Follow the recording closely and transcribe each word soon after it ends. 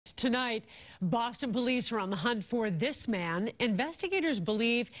Tonight, Boston police are on the hunt for this man. Investigators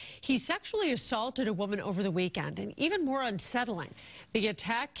believe he sexually assaulted a woman over the weekend. And even more unsettling, the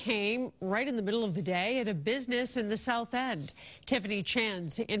attack came right in the middle of the day at a business in the South End. Tiffany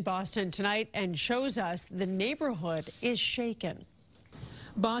Chan's in Boston tonight and shows us the neighborhood is shaken.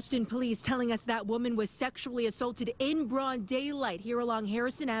 Boston police telling us that woman was sexually assaulted in broad daylight here along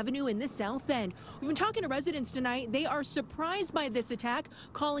Harrison Avenue in the South End. We've been talking to residents tonight. They are surprised by this attack,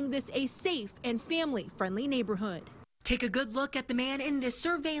 calling this a safe and family-friendly neighborhood. Take a good look at the man in this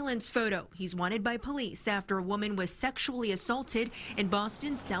surveillance photo. He's wanted by police after a woman was sexually assaulted in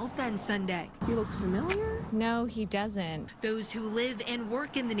Boston's South End Sunday. Does he look familiar? No, he doesn't. Those who live and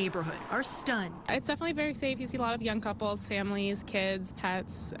work in the neighborhood are stunned. It's definitely very safe. You see a lot of young couples, families, kids,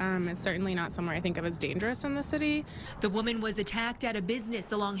 pets. It's certainly not somewhere I think of as dangerous in the city. The woman was attacked at a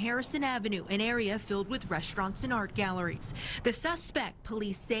business along Harrison Avenue, an area filled with restaurants and art galleries. The suspect,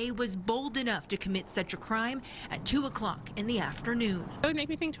 police say, was bold enough to commit such a crime at 2 o'clock in the afternoon. It would make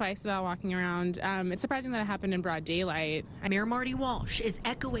me think twice about walking around. It's surprising that it happened in broad daylight. Mayor Marty Walsh is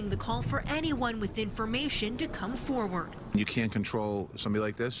echoing the call for anyone with information to come forward. You can't control somebody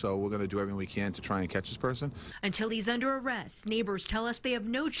like this, so we're going to do everything we can to try and catch this person. Until he's under arrest, neighbors tell us they have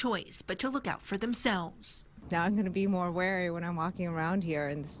no choice but to look out for themselves. Now I'm going to be more wary when I'm walking around here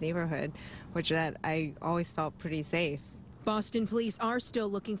in this neighborhood, which that I always felt pretty safe. Boston police are still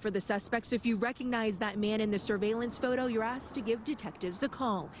looking for the suspects. If you recognize that man in the surveillance photo, you're asked to give detectives a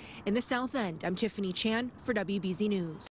call. In the South End, I'm Tiffany Chan for WBZ News.